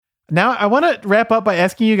Now I want to wrap up by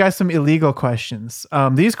asking you guys some illegal questions.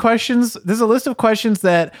 These questions, there's a list of questions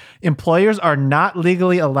that employers are not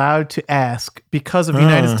legally allowed to ask because of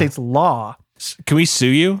United States law. Can we sue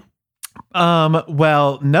you?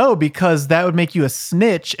 Well, no, because that would make you a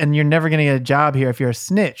snitch, and you're never going to get a job here if you're a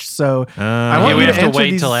snitch. So I want we you have to answer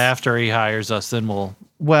wait these- till after he hires us, then we'll.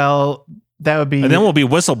 Well, that would be. And then we'll be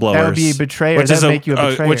whistleblowers. That would be betrayer. Which That is would make you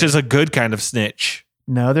a betrayer. which is a good kind of snitch.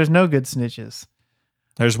 No, there's no good snitches.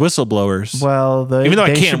 There's whistleblowers. Well, Even though I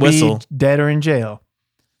they can't should whistle. be dead or in jail.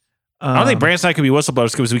 I don't think Branson and I could be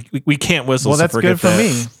whistleblowers because we can't whistle. Well, so that's forget good for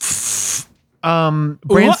me.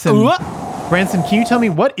 Branson, Branson, can you tell me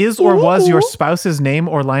what is or was your spouse's name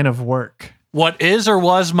or line of work? What is or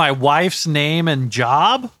was my wife's name and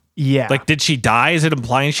job? Yeah. Like, did she die? Is it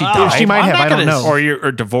implying she Oh, died? she might I'm have. not I don't gonna- know.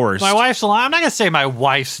 Or divorced. My wife's. I'm not gonna say my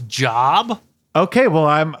wife's job. Okay, well,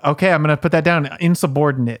 I'm gonna put that down.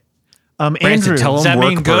 Insubordinate. Branson, Andrew. tell Does him that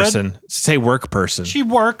mean work good? person. Say work person. She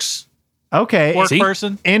works. Okay. Work See?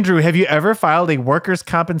 person. Andrew, have you ever filed a workers'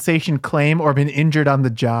 compensation claim or been injured on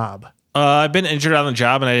the job? I've been injured on the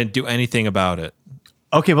job and I didn't do anything about it.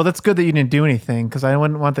 Okay, well, that's good that you didn't do anything because I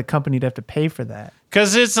wouldn't want the company to have to pay for that.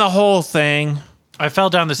 Because it's a whole thing. I fell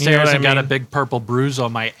down the know stairs what and I got a mean? big purple bruise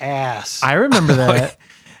on my ass. I remember that.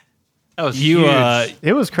 That was You, huge.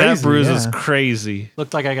 It was crazy. That bruise yeah. was crazy.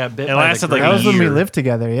 Looked like I got bit It by lasted the like That a was when we year. lived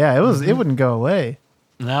together. Yeah, it was. It wouldn't go away.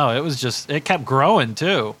 No, it was just. It kept growing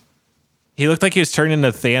too. He looked like he was turning into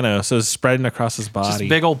Thanos, so it was spreading across his Just body. a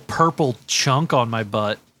big old purple chunk on my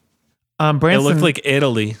butt. It Branson, looked like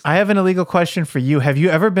Italy. I have an illegal question for you. Have you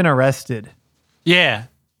ever been arrested? Yeah.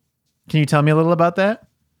 Can you tell me a little about that?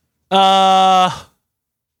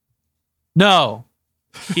 No.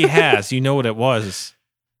 He has. You know what it was.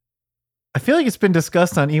 I feel like it's been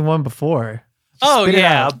discussed on E1 before. Oh spit it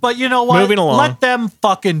yeah, out. but you know what? Moving along. Let them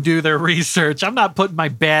fucking do their research. I'm not putting my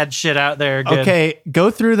bad shit out there again. Okay, go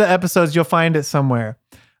through the episodes. You'll find it somewhere.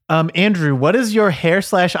 Andrew, what is your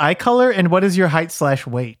hair/eye color and what is your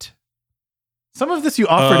height/weight? Some of this you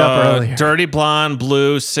offered up earlier. Dirty blonde,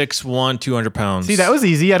 blue, 6'1", 200 pounds. See, that was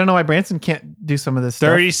easy. I don't know why Branson can't do some of this stuff.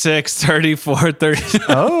 36, 34, 30.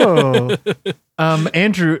 Oh.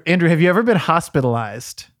 Andrew, have you ever been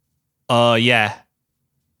hospitalized? Yeah.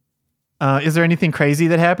 Is there anything crazy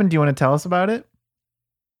that happened? Do you want to tell us about it?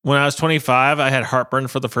 When I was 25, I had heartburn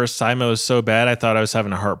for the first time. It was so bad, I thought I was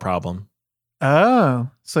having a heart problem. Oh,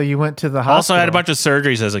 so you went to the hospital. Also, I had a bunch of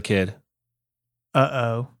surgeries as a kid.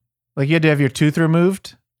 Uh-oh. Like you had to have your tooth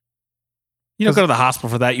removed? You don't go to the hospital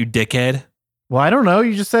for that, you dickhead. Well, I don't know.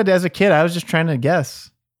 You just said as a kid. I was just trying to guess.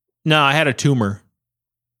 No, I had a tumor.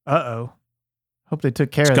 Uh-oh. Hope they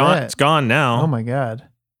took care It's of gone. that. It's gone now. Oh, my God.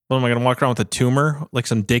 What am I going to walk around with a tumor like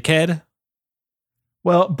some dickhead?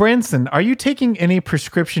 Well, Branson, are you taking any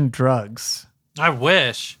prescription drugs? I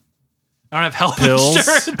wish. I don't have health Pills.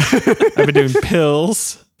 insurance. I've been doing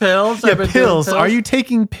pills. Pills. Yeah, I've been doing pills. Are you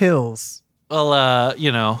taking pills? Well,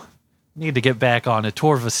 need to get back on a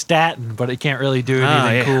torvastatin, but I can't really do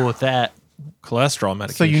anything cool with that. Cholesterol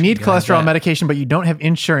medication. So you need gotta have cholesterol that. medication, but you don't have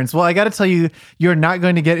insurance. Well, I got to tell you, you're not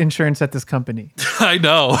going to get insurance at this company. I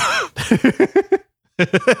know.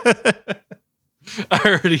 I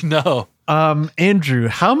already know. Andrew,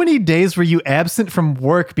 how many days were you absent from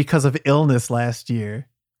work because of illness last year?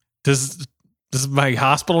 Does my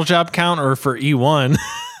hospital job count or for E1?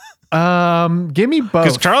 Give me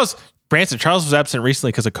Because both. Charles was absent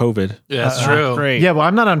recently because of COVID. Yeah, that's true. Great. Yeah, well,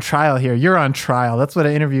 I'm not on trial here. You're on trial. That's what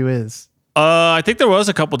an interview is. I think there was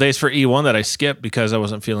a couple days for E1 that I skipped because I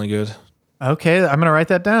wasn't feeling good. Okay, I'm going to write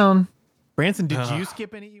that down. Branson, did you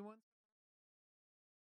skip any E1?